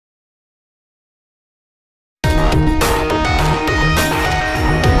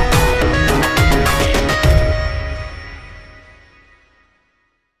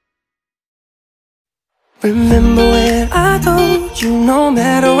Remember when I told you no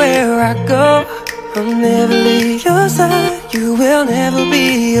matter where I go, I'll never leave your side, you will never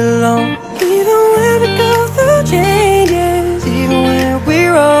be alone. Even when we go through changes, even when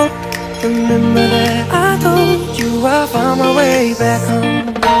we're old, remember that I told you I found my way back home.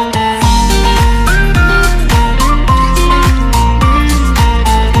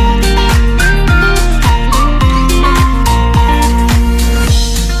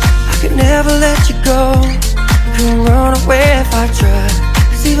 I could never let you go, couldn't run away if I tried.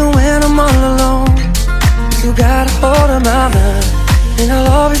 Cause even when I'm all alone, you got a hold of my mind. And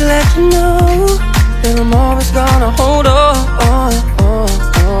I'll always let you know that I'm always gonna hold on.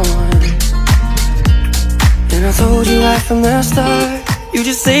 And I told you right from the start, you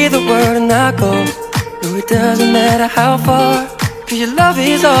just say the word and I go. No, it doesn't matter how far, cause your love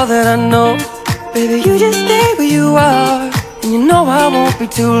is all that I know. Baby, you just stay where you are, and you know I won't be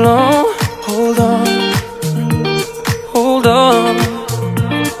too long. Hold on, hold on.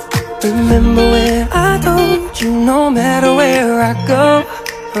 Remember when I told you no matter where I go,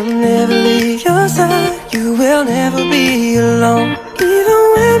 I'll never leave your side, you will never be alone. Even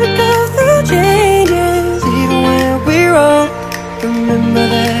when we go through changes, even when we're old, remember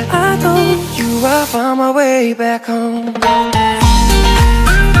that I told you I found my way back home.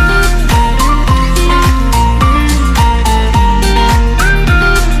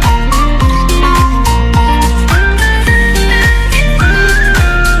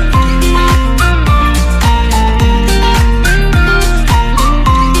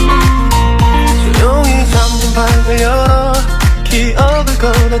 기억을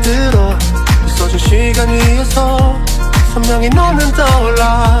꺼내들어 있어준 시간 위에서 선명히 너는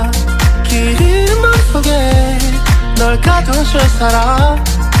떠올라. 길 잃은 맘속에 널 가둔 실사람.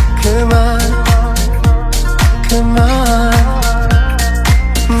 그만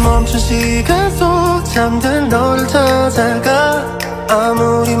멈춘 시간 속 잠든 너를 찾아가.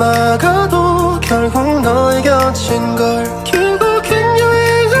 아무리 막아도 결국 너의 곁인 걸. 결국엔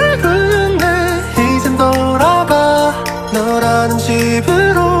여행을 끝내 이젠 돌아가. 너라는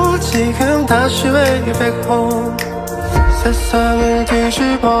집으로 지금 다시 way back home. 세상을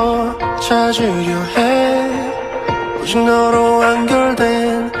뒤집어 찾으려 해. 오직 너로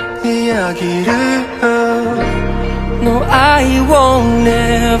연결된 이야기를. No, I won't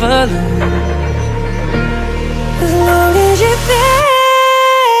never lose as long as you're there.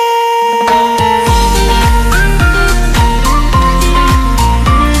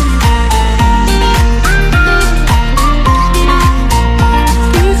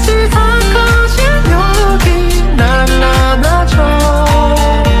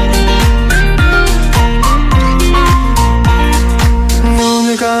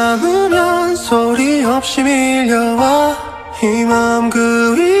 없이 밀려와. 이 마음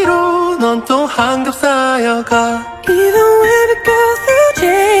그 위로 넌 또 한겹 쌓여가. Even when we go through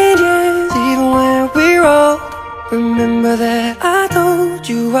changes, even when we're old, remember that I told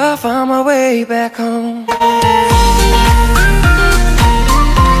you I found my way back home.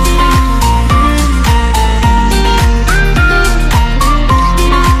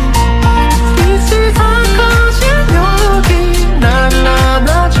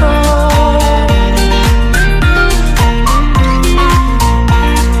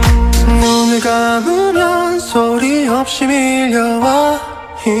 없이 밀려와.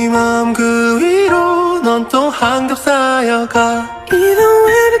 이 마음 그 위로 넌 또 한겹 쌓여가. Even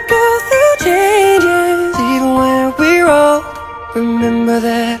when we go through changes, even when we're old, remember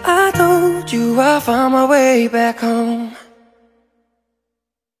that I told you I found my way back home.